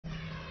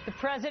The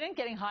president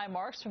getting high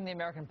marks from the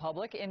American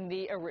public in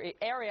the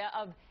area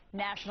of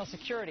national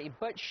security.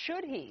 But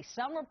should he?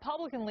 Some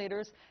Republican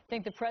leaders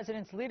think the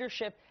president's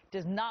leadership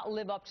does not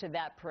live up to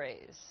that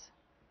praise.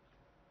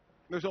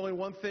 There's only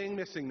one thing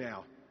missing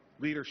now: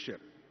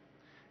 leadership.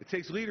 It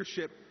takes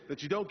leadership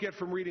that you don't get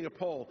from reading a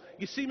poll.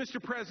 You see,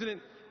 Mr.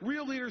 President,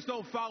 real leaders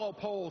don't follow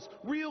polls.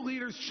 Real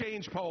leaders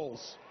change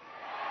polls.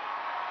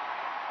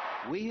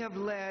 We have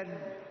led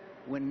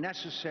when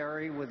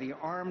necessary with the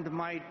armed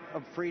might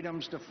of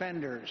freedom's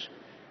defenders.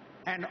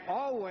 And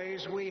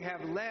always we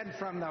have led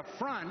from the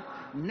front,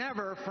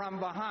 never from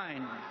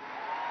behind.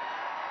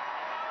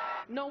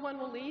 No one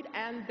will lead,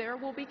 and there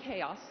will be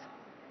chaos,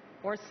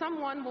 or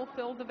someone will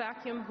fill the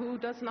vacuum who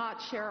does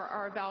not share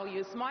our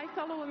values. My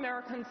fellow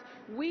Americans,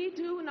 we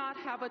do not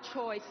have a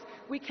choice.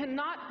 We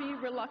cannot be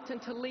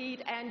reluctant to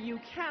lead, and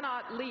you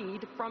cannot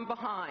lead from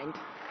behind.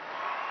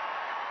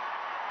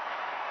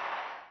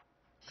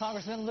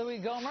 Congressman Louie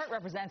Gohmert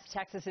represents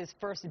Texas's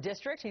 1st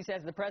District. He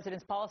says the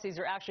president's policies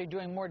are actually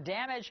doing more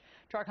damage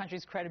to our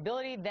country's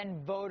credibility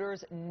than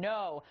voters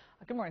know.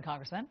 Good morning,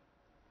 Congressman.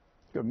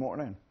 Good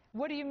morning.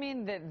 What do you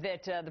mean that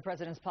the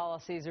president's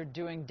policies are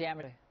doing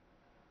damage?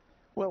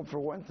 Well, for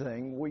one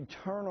thing, we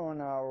turn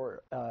on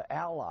our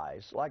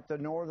allies, like the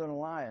Northern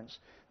Alliance,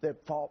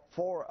 that fought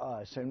for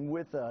us and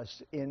with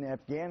us in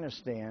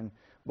Afghanistan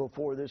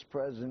before this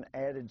president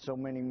added so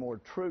many more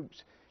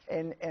troops.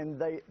 And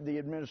the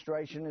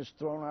administration has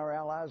thrown our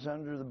allies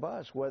under the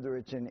bus, whether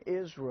it's in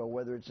Israel,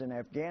 whether it's in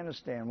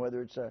Afghanistan,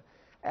 whether it's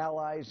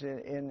allies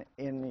in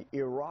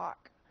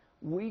Iraq.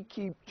 We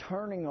keep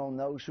turning on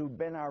those who've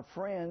been our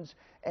friends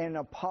and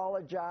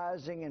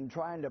apologizing and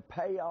trying to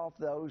pay off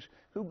those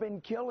who've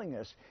been killing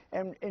us.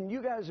 And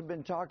you guys have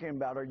been talking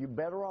about, are you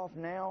better off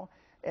now?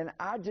 And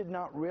I did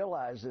not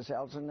realize this,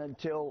 Alison,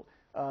 until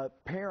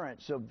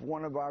parents of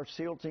one of our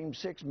SEAL Team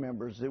 6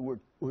 members who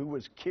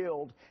was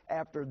killed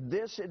after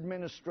this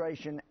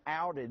administration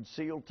outed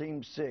SEAL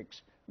Team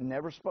 6.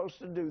 Never supposed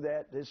to do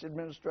that. This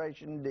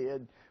administration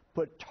did.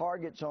 Put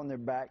targets on their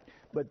back.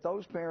 But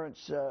those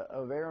parents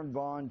of Aaron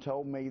Vaughn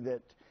told me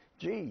that,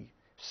 gee,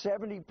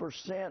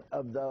 70%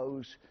 of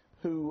those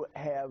who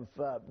have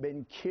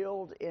been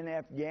killed in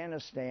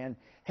Afghanistan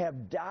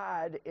have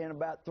died in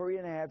about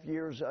 3.5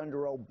 years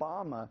under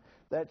Obama.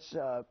 That's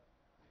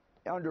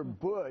under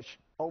Bush,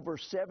 over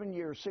 7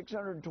 years,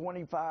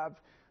 625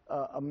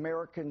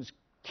 Americans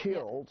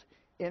killed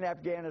in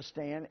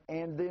Afghanistan,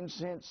 and then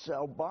since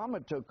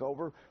Obama took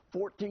over,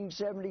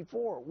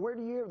 1474. Where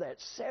do you hear that?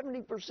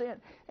 70%.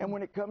 And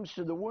when it comes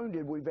to the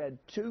wounded, we've had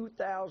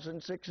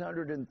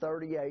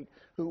 2,638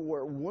 who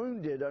were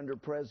wounded under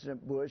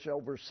President Bush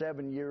over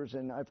 7 years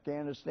in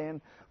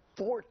Afghanistan.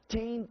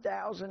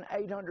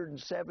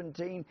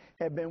 14,817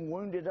 have been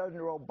wounded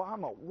under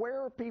Obama.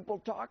 Where are people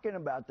talking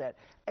about that?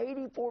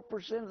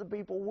 84% of the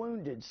people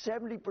wounded,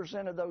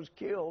 70% of those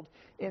killed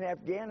in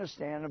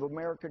Afghanistan of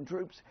American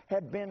troops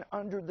have been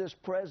under this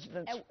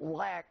president's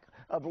lack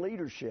of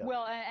leadership.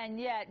 Well, and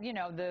yet, you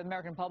know, the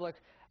American public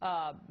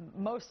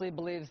mostly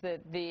believes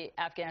that the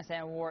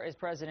Afghanistan war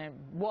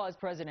was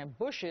President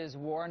Bush's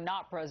war,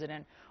 not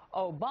President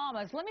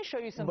Obama's. Let me show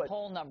you some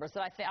poll numbers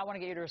that I want to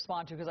get you to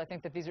respond to, because I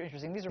think that these are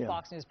interesting. These are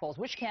Fox News polls.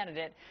 Which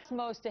candidate is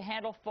most to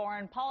handle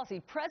foreign policy?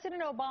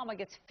 President Obama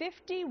gets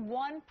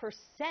 51%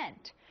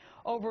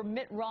 over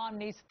Mitt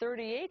Romney's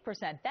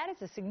 38%. That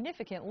is a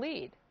significant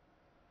lead.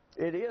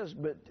 It is,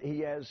 but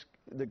he has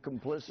the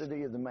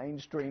complicity of the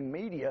mainstream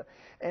media,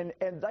 and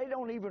they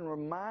don't even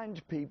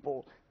remind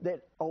people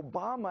that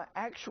Obama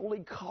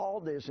actually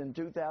called this in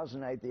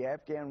 2008, the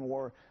Afghan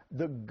war,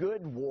 the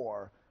good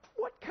war.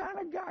 What kind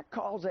of guy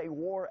calls a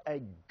war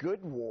a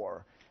good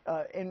war?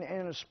 And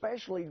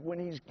especially when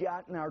he's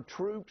gotten our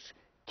troops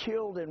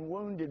killed and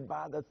wounded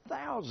by the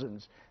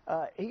thousands.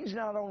 He's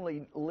not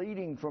only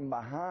leading from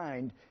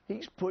behind,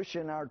 he's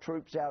pushing our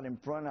troops out in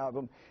front of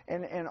them.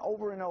 And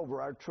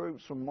over, our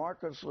troops from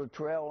Marcus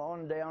Luttrell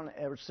on down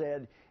have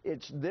said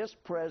it's this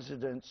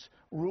president's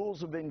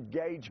rules of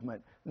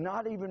engagement,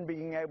 not even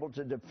being able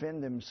to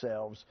defend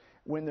themselves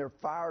when they're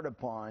fired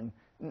upon,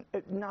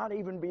 not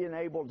even being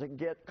able to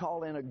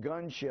call in a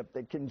gunship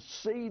that can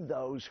see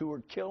those who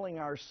are killing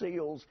our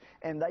SEALs,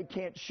 and they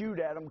can't shoot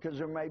at them because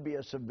there may be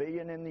a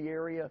civilian in the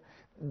area.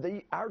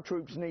 Our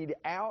troops need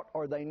out,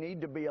 or they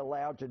need to be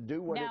allowed to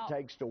do what it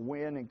takes to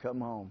win and come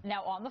home.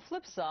 Now, on the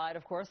flip side,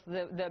 of course,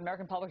 the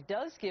American public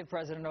does give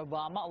President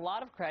Obama a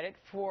lot of credit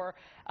for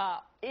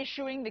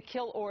issuing the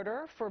kill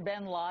order for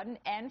bin Laden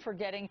and for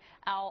getting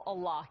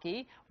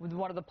al-Awlaki.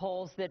 One of the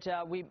polls that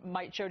we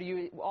might show to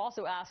you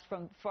also asked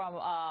from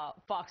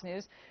Fox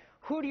News,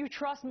 who do you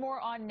trust more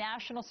on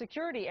national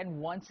security? And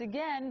once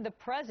again, the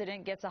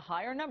president gets a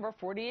higher number,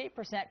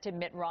 48%, to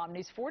Mitt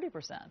Romney's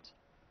 40%.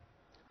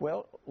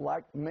 Well,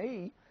 like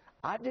me,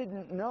 I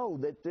didn't know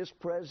that this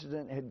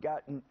president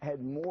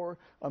had more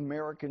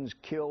Americans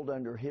killed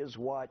under his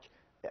watch,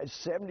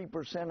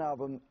 70% of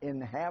them in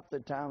half the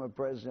time of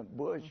President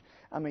Bush.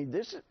 I mean,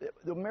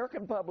 the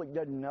American public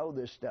doesn't know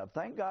this stuff.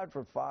 Thank God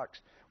for Fox,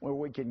 where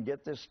we can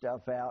get this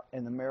stuff out,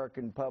 and the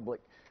American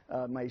public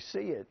may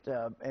see it,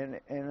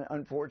 and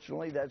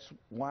unfortunately, that's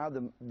why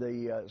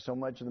so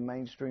much of the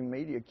mainstream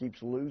media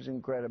keeps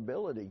losing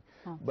credibility.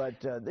 But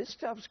this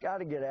stuff's got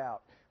to get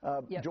out.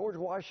 George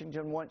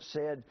Washington once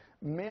said,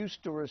 "Men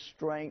used to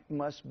restraint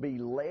must be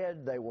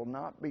led; they will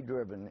not be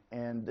driven."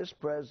 And this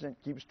president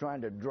keeps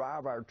trying to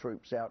drive our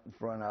troops out in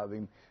front of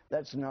him.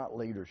 That's not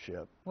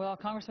leadership. Well,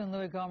 Congressman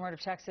Louie Gohmert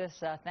of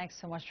Texas, thanks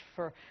so much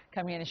for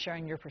coming in and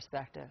sharing your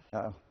perspective.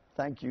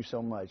 Thank you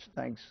so much.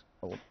 Thanks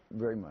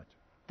very much.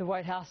 The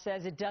White House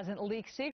says it doesn't leak secrets.